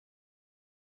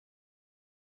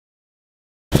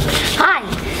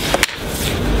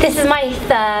my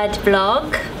third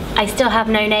vlog. I still have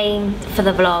no name for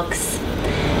the vlogs.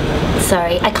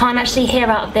 Sorry, I can't actually hear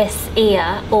out of this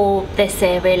ear or this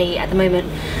ear really at the moment.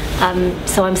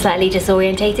 So I'm slightly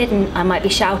disorientated and I might be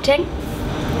shouting.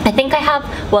 I think I have,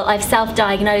 well, I've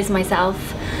self-diagnosed myself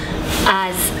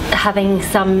as having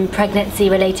some pregnancy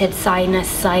related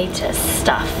sinusitis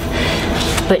stuff,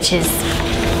 which is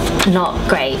not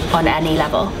great on any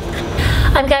level.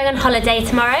 I'm going on holiday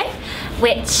tomorrow,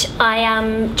 which I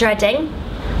am dreading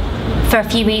for a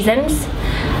few reasons.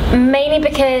 Mainly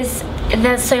because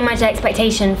there's so much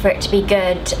expectation for it to be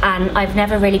good, and I've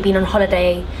never really been on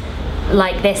holiday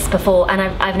like this before, and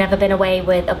I've never been away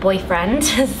with a boyfriend.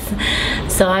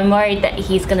 So I'm worried that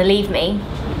he's going to leave me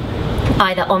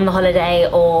either on the holiday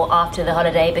or after the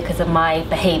holiday because of my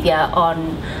behaviour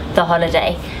on the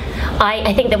holiday.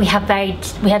 I think that we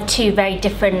have two very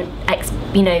different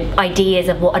ideas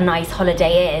of what a nice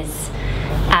holiday is,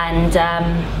 and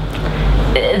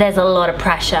there's a lot of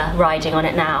pressure riding on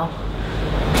it now.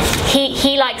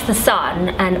 He likes the sun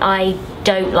and I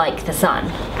don't like the sun.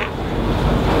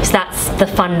 So that's the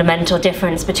fundamental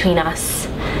difference between us.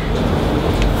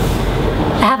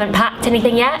 I haven't packed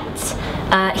anything yet.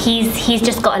 He's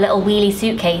just got a little wheelie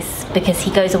suitcase because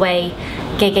he goes away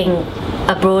gigging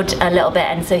abroad a little bit,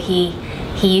 and so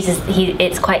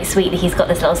it's quite sweet that he's got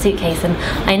this little suitcase. And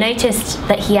I noticed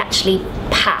that he actually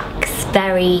packs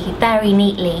very, very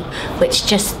neatly, which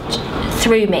just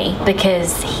threw me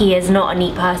because he is not a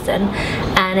neat person,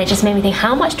 and it just made me think,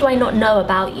 how much do I not know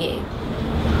about you?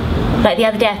 Like the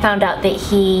other day I found out that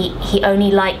he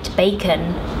only liked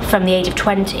bacon from the age of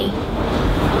 20.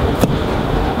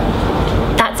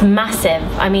 That's massive.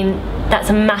 I mean, that's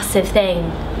a massive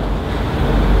thing.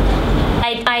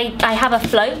 I have a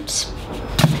float.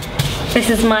 This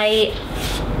is my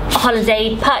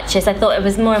holiday purchase. I thought it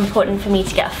was more important for me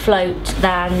to get a float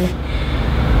than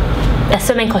a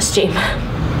swimming costume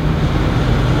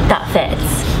that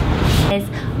fits.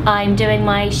 I'm doing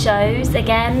my shows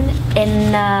again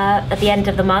at the end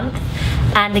of the month,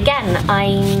 and again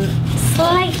I'm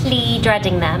slightly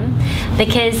dreading them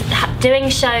because doing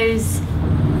shows,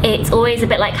 it's always a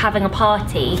bit like having a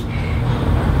party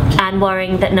and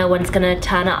worrying that no one's gonna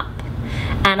turn up.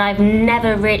 And I've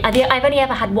only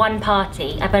ever had one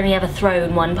party. I've only ever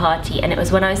thrown one party, and it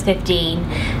was when I was 15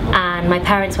 and my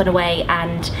parents went away,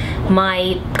 and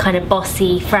my kind of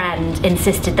bossy friend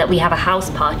insisted that we have a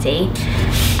house party,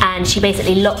 and she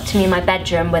basically locked me in my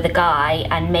bedroom with a guy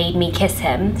and made me kiss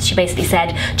him. She basically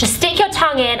said, just stick your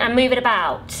tongue in and move it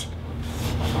about,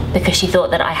 because she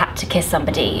thought that I had to kiss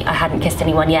somebody. I hadn't kissed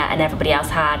anyone yet and everybody else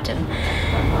had,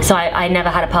 and so I never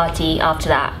had a party after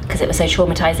that because it was so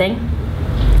traumatizing.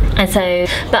 And so,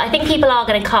 but I think people are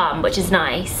going to come, which is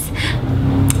nice.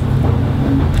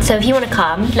 So if you want to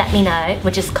come, let me know.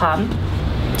 Well, just come.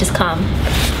 Just come.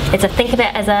 Think of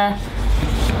it as a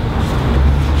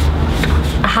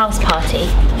house party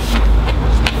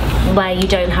where you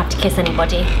don't have to kiss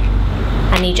anybody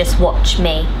and you just watch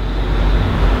me.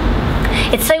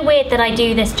 It's so weird that I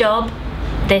do this job.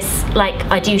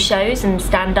 I do shows and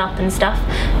stand up and stuff.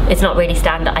 It's not really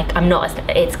stand up.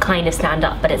 It's kind of stand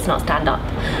up, but it's not stand up.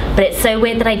 But it's so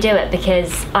weird that I do it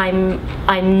because I'm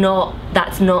not.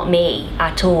 That's not me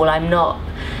at all. I'm not.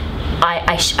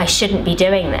 I shouldn't be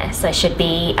doing this. I should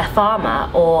be a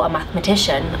farmer or a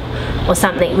mathematician or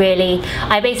something. Really,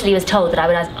 I basically was told that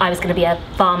I was going to be a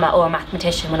farmer or a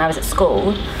mathematician when I was at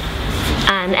school,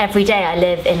 and every day I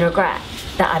live in regret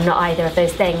that I'm not either of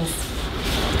those things.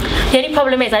 The only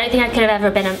problem is I don't think I could have ever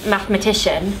been a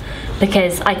mathematician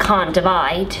because I can't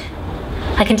divide.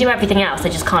 I can do everything else, I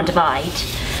just can't divide.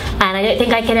 And I don't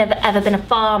think I could have ever been a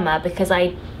farmer because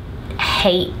I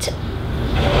hate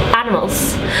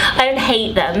animals. I don't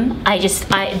hate them,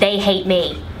 they hate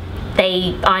me.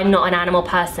 I'm not an animal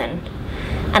person.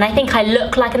 And I think I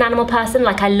look like an animal person,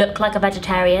 like I look like a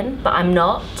vegetarian, but I'm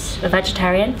not a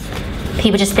vegetarian.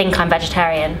 People just think I'm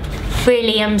vegetarian.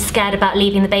 Really, I'm scared about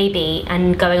leaving the baby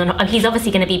and going on. He's obviously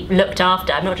going to be looked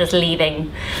after. I'm not just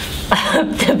leaving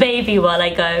the baby while I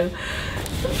go.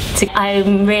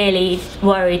 I'm really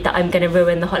worried that I'm going to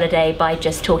ruin the holiday by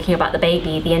just talking about the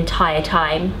baby the entire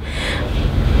time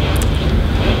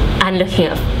and looking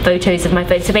at photos of my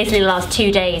phone. So basically the last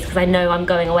 2 days, because I know I'm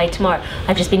going away tomorrow,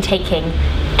 I've just been taking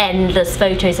endless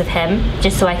photos of him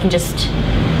just so I can just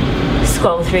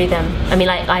scroll through them. I mean,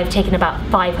 like, I've taken about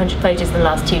 500 photos in the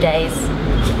last 2 days.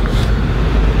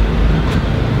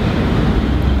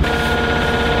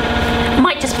 I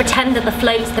might just pretend that the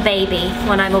float's the baby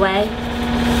when I'm away.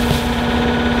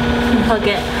 And hug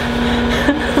it.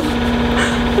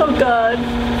 Oh God.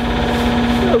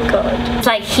 Oh God. It's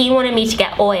like he wanted me to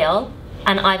get oil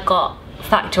and I've got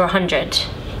factor 100,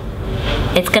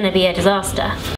 it's going to be a disaster.